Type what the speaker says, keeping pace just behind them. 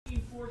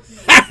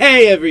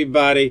Hey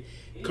everybody,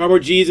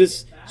 Cardboard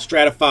Jesus,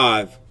 Strata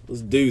 5.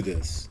 Let's do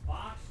this.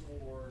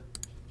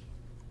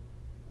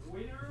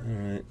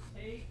 Alright.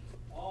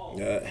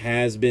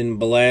 Has been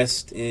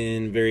blessed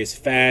in various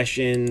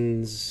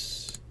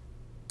fashions.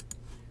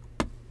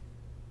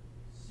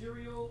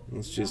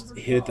 Let's just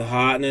hit the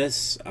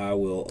hotness. I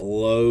will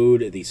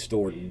load the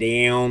store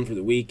down for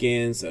the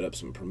weekend, set up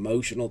some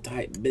promotional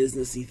type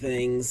businessy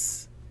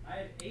things. I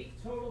have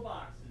 8 total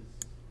boxes.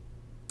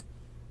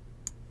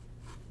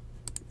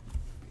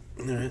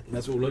 Alright,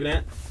 that's what we're looking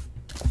at.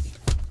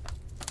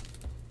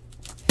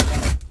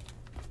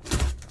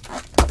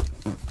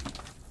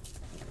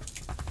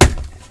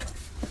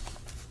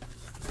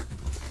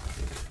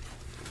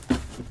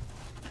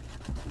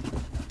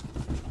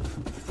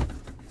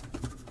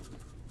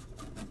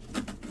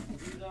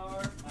 These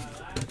are my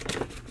last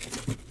 8.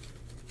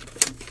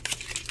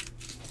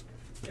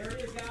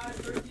 Area guide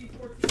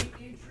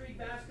 13-14 intrigue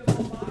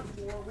basketball box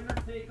for winner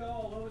take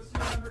all. Lowest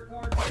serial number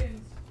card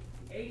wins.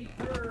 80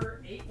 per,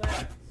 8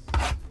 left.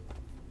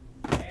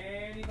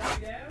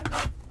 Anybody down?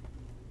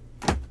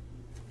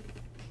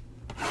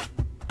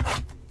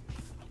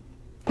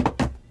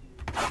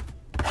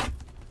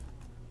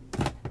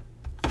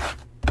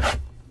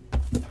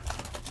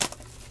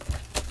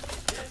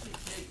 Jesse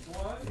takes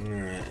one.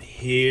 Alright,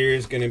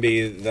 here's going to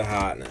be the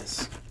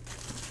hotness.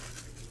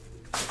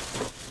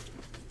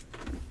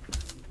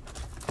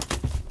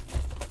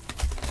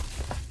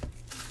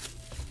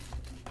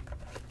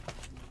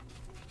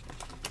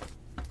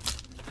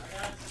 I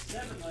got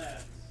 7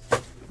 left.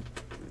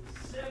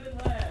 7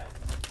 left.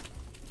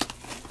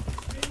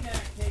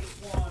 Spinac takes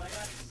one. I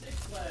got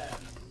 6 left.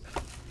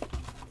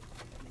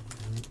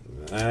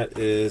 That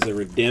is a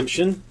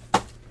redemption.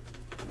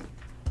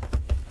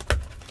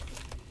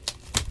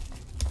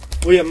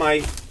 Well, yeah,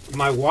 my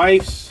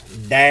wife's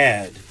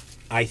dad,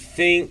 I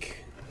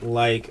think,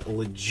 like,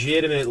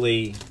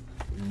 legitimately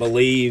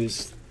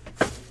believes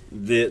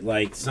that,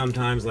 like,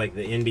 sometimes, like,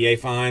 the NBA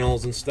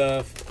finals and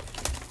stuff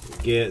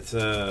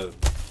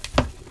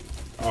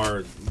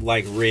are,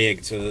 like,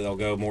 rigged so that they'll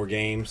go more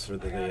games for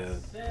the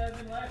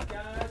 7 left,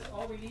 guys.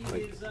 All we need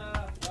like, is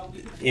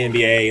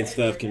NBA and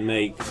stuff can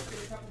make Let's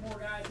get a couple more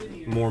guys in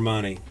here. more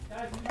money.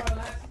 Guys, these are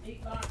my last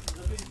 8 boxes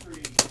of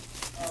intrigue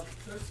of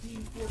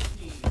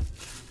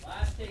 13-14.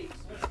 Last 8, so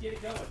let's get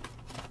it going.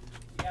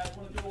 You guys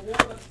want to do a war?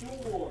 Let's do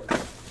a war.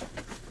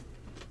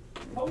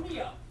 Pony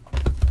up.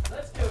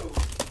 Let's go.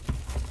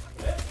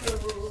 Let's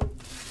go.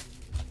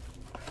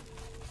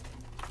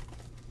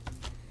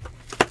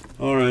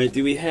 Alright,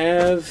 do we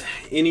have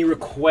any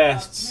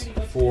requests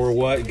for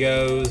what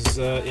goes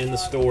in the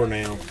store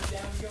now?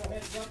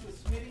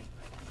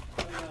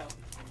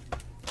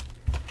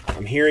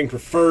 I'm hearing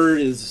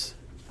preferred is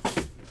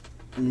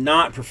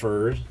not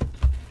preferred.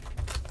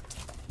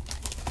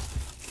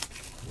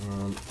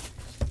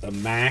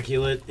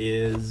 Immaculate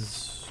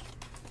is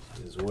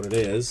what it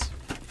is.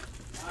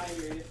 I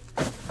hear you.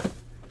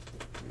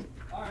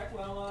 Alright,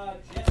 well,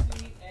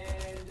 Jesse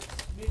and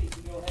Smitty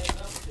can go ahead and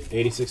up.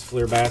 86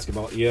 Flair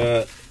basketball.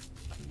 Yeah.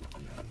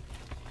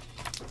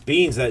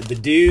 Beans, that the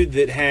dude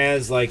that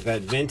has like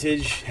that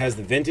vintage, has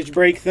the vintage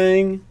break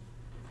thing,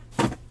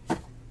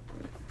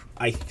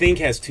 I think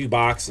has 2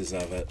 boxes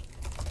of it.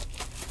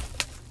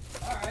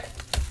 Alright,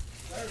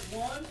 there's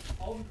one.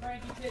 Olden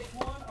Frankie takes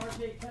one.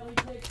 RJ Kelly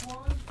takes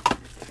one.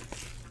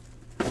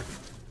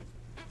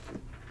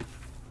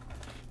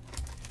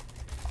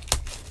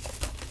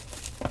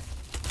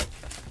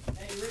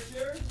 Hey,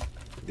 Richard.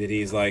 That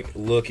he's like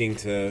looking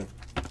to.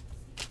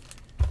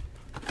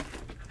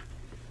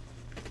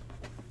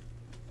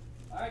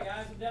 Alright,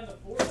 guys, I'm down to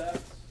 4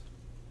 left.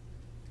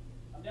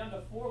 I'm down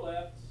to 4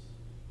 left.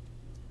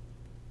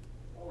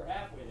 Oh, we're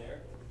halfway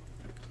there.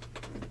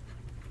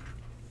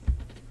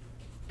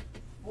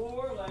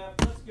 4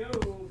 left. Let's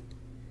go.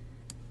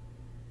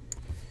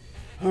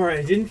 Alright,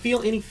 I didn't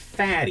feel any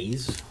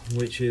fatties,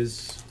 which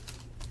is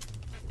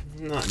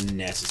not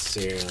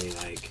necessarily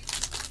like.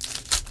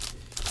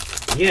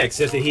 Yeah,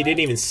 except that he didn't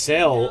even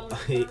sell.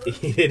 He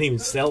didn't even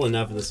sell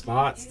enough of the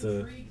spots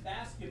to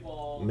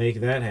make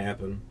that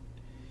happen.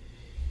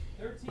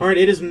 Alright,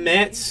 it is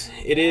Mets.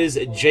 It is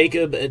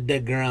Jacob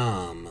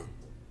deGrom.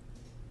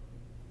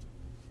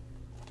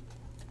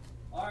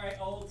 Alright,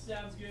 old.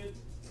 Sounds good.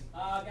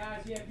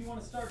 Guys, yeah, if you want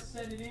to start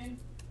sending in,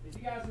 if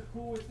you guys are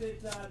cool with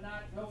it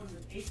not going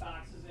with 8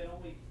 boxes and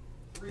only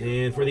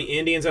 3 And for the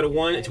Indians out of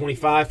 1 at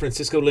 25,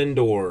 Francisco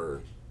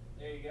Lindor.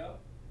 There you go.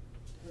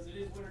 Because it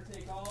is winner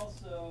take all,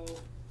 so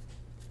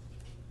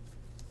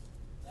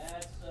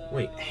that's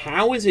Wait,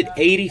 how is it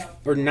 80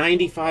 or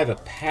 95 a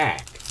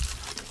pack?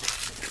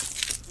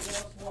 Who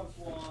else wants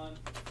one?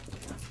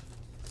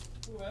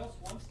 Who else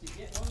wants to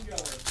get one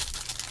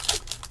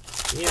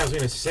going? Yeah, I was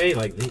gonna say,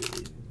 like,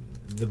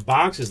 the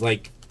box is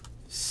like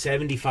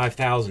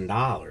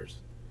 $75,000.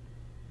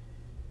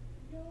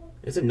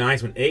 It's a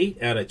nice one.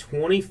 8 out of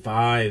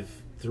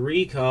 25,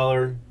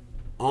 3-color,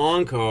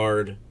 on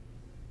card,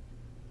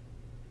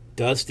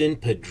 Dustin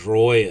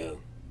Pedroia.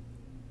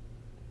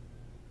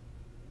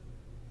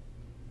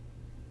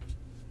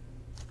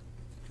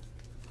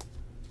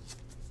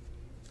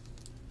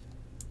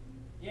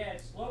 Yeah,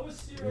 it's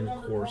lowest serial And of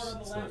number course, card on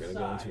the it's not left going to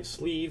go into a side.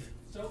 sleeve.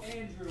 So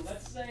Andrew,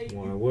 let's say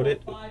Why you would pull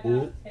it? a 5 out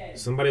Ooh, of 10.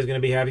 somebody's going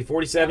to be happy.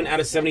 47 Now, out of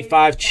let's say 75,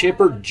 5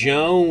 Chipper out of 10 is the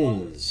Jones.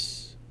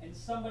 lowest, and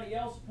somebody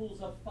else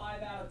pulls a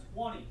 5 out of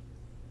 20.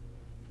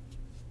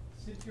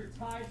 Since you're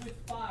tied with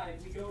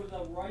 5, we go to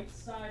the right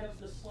side of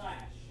the slash.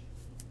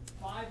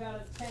 5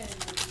 out of 10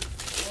 would be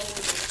lower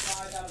than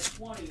 5 out of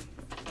 20.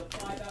 The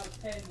 5 out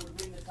of 10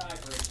 would win the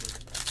tiebreaker.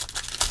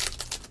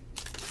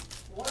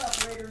 What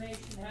up, Raider Nation?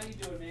 How you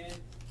doing, man?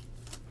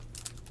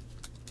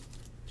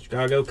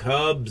 Chicago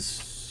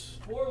Cubs.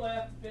 4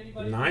 left. If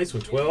anybody Nice one.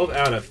 wants to 12 get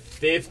out of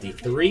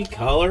 53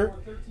 color.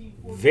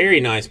 Very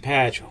nice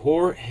patch.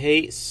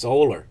 Jorge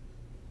Soler.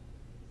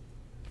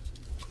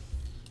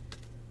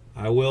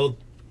 I will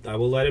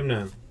let him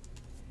know.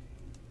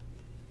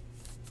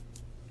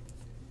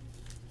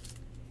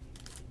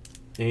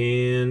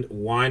 And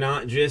why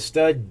not just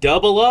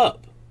double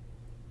up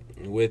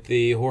with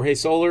the Jorge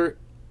Soler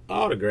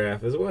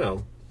autograph as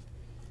well?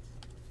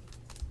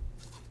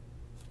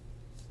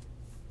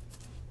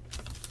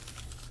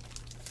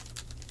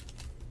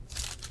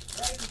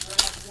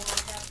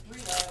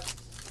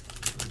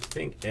 I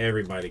think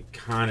everybody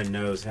kind of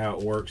knows how it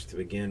works to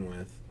begin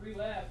with. 3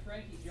 left.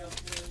 Frankie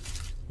jumps in.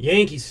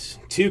 Yankees,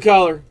 2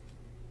 color,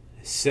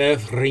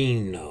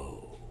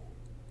 Severino.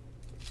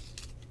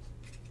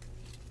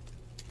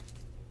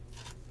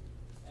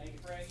 Thank you,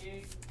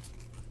 Frankie.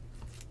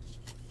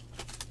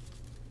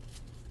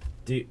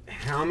 Dude,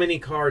 how many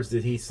cards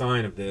did he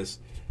sign of this?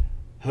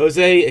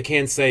 Jose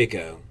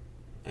Canseco.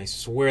 I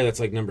swear that's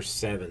like number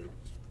 7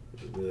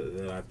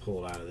 that I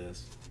pulled out of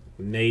this.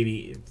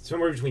 Maybe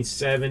somewhere between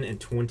 7 and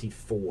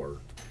 24.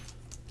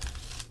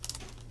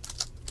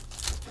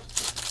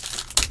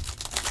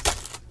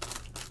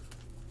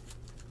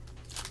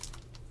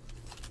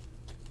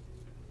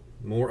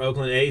 More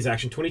Oakland A's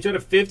action. 22 out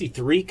of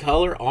 53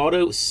 color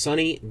auto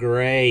Sonny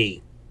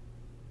Gray.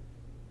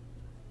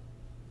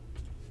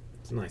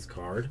 It's a nice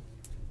card.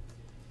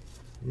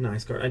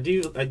 Nice card. I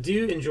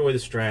do enjoy the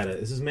Strata.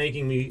 This is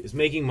making me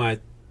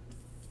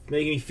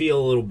feel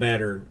a little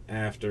better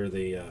after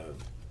the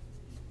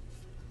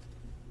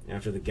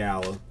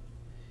gala.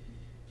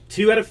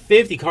 2 out of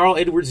 50 Carl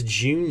Edwards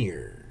Jr.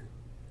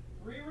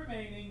 3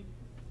 remaining.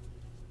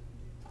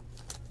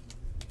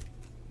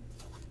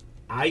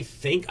 I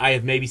think I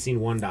have maybe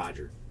seen 1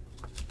 Dodger.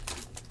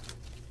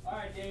 All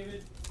right,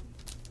 David.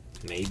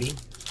 Maybe.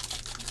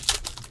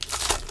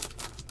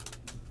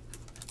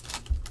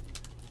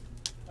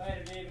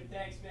 Later, David.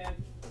 Thanks, man.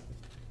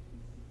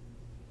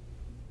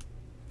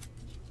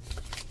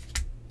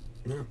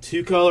 No,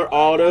 2 color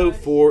auto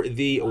for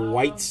the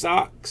White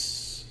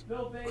Sox.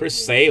 Bill Bacon,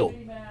 Chris Sale.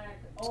 Smitty Mac,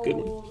 It's a good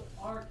one. Old,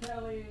 R.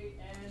 Kelly,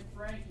 and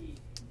Frankie.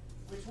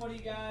 Which one of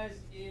you guys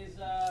is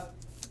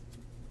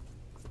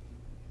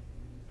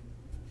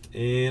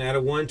And out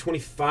of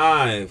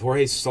 125,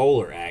 Jorge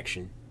Soler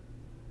action.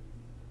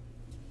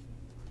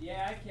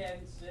 Yeah, I can,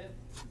 Sith.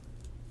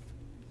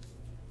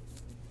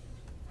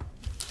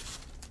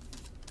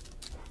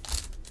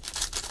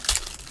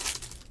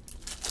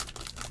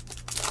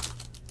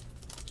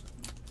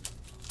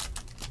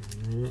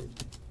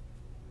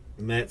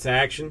 Mets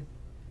action.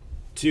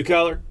 2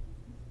 color.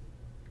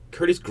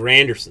 Curtis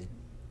Granderson.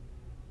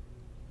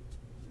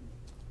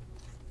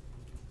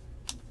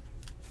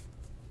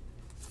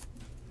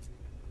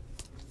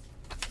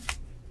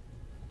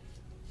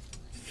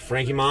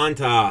 Frankie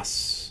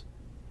Montas.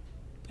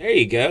 There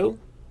you go.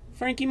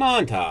 Frankie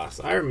Montas.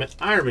 I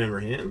remember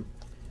him.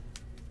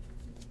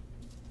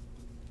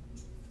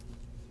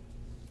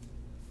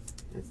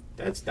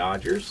 That's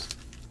Dodgers.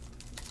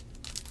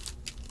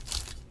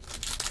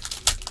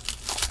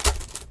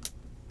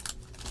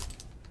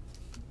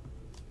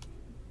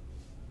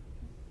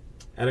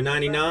 Out of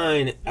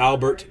 99,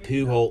 Albert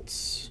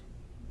Pujols.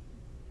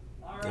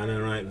 I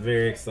know, right?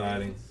 Very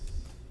exciting.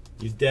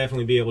 You'd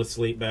definitely be able to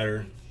sleep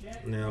better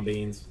now,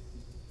 Beans.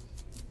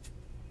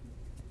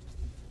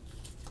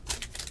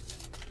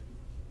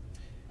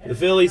 The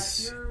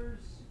Phillies,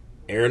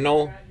 Aaron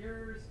Noel. I got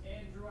yours.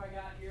 Andrew, I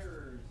got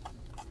yours.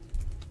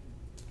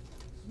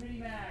 Smitty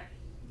Mac,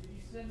 did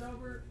you send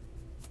over?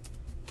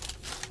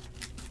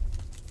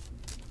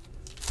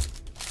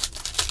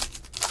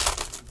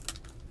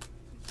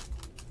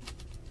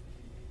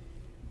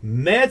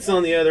 Mets,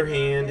 on the other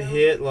hand,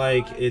 hit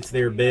like it's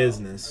their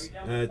business.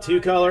 2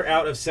 color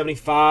out of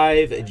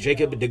 75,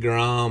 Jacob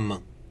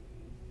deGrom.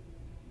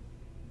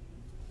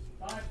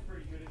 5's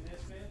pretty good in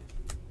this, man.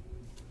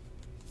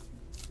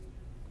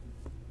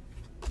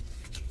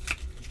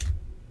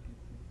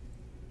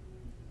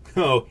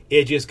 Oh,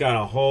 it just got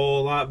a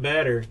whole lot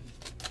better.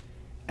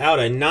 Out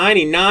of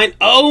 99,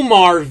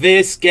 Omar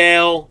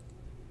Vizquel.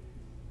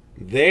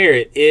 There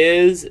it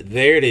is.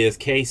 There it is.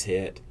 Case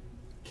hit.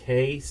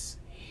 Case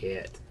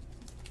hit.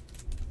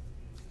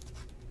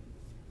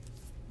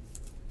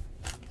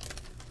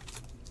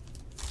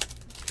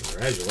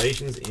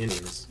 Congratulations,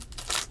 Indians.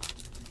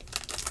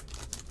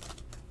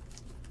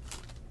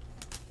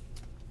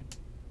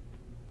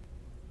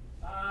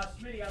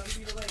 Smitty, I'll give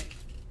you the link.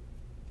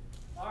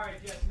 All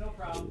right, Jess, no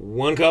problem.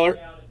 1 color.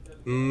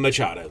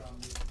 Machado.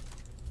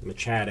 There you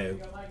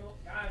go, Michael.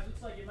 Guys,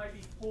 looks like it might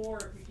be 4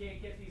 if we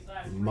can't get these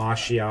last 3.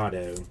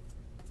 Machado.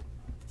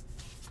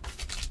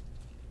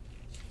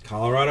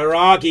 Colorado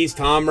Rockies,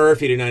 Tom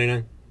Murphy to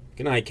 99.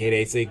 Good night, Kate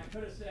AC. I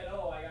could have said,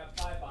 oh, I got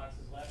 5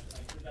 boxes left, and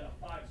I could have done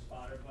a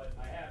 5-spotter, but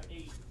I have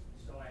 8,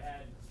 so I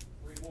had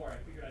 3 more. I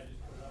figured I'd just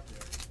put it up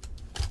there.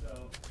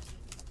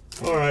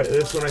 So, All right,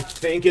 this one I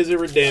think is a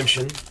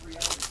redemption.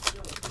 300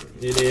 still.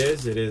 It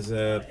is. It is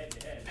a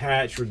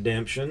patch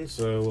redemption,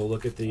 so we'll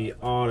look at the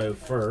auto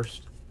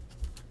first.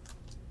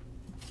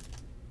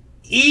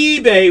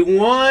 eBay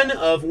 1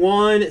 of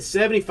 1,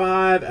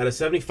 75 out of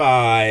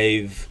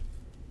 75.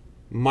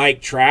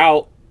 Mike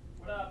Trout.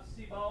 What up,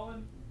 Steve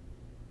Baldwin?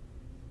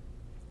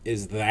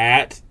 Is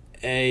that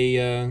a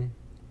All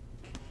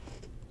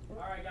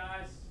right,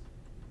 guys.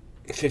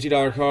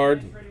 $50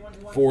 card?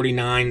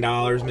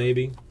 $49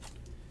 maybe.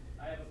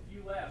 I have a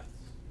few left.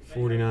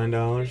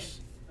 $49.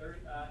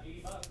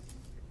 80 bucks.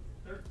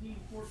 13,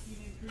 14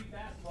 inch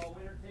basketball,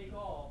 winner take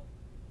all.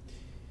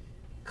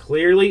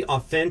 Clearly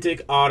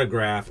authentic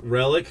autograph,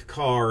 relic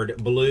card,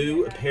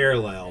 blue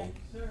parallel. Thank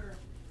you, sir.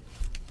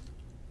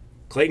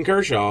 Clayton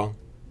Kershaw.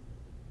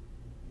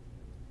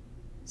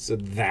 So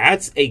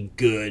that's a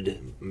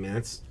good, I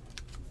mean,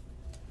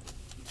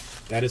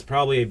 that is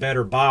probably a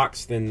better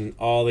box than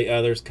all the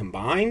others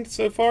combined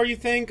so far, you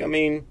think? I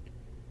mean,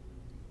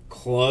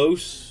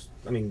 close.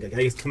 I mean, I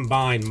guess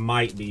combined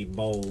might be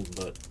bold,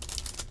 but...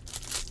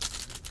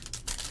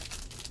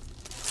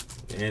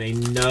 And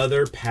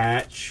another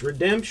patch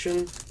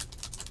redemption.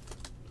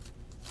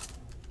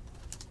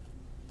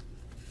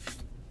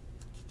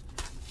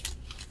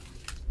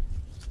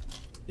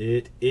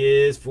 It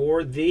is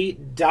for the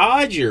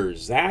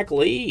Dodgers, Zach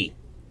Lee.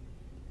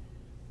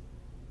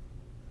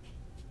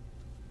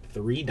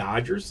 3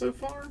 Dodgers so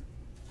far?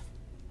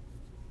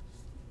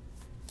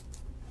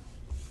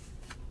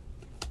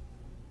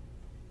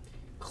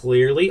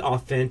 Clearly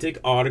authentic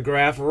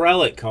autograph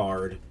relic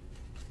card.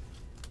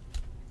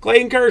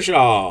 Clayton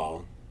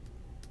Kershaw.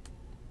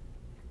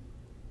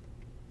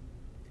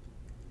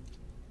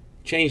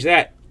 Change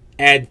that.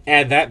 Add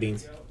that,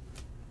 Beans.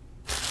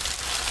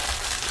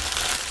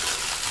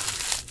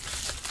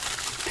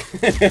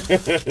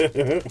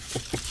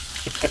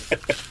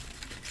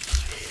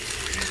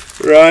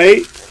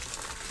 Right?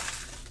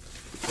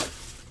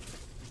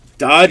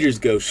 Dodgers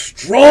go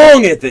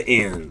strong at the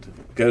end.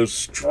 Go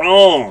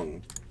strong.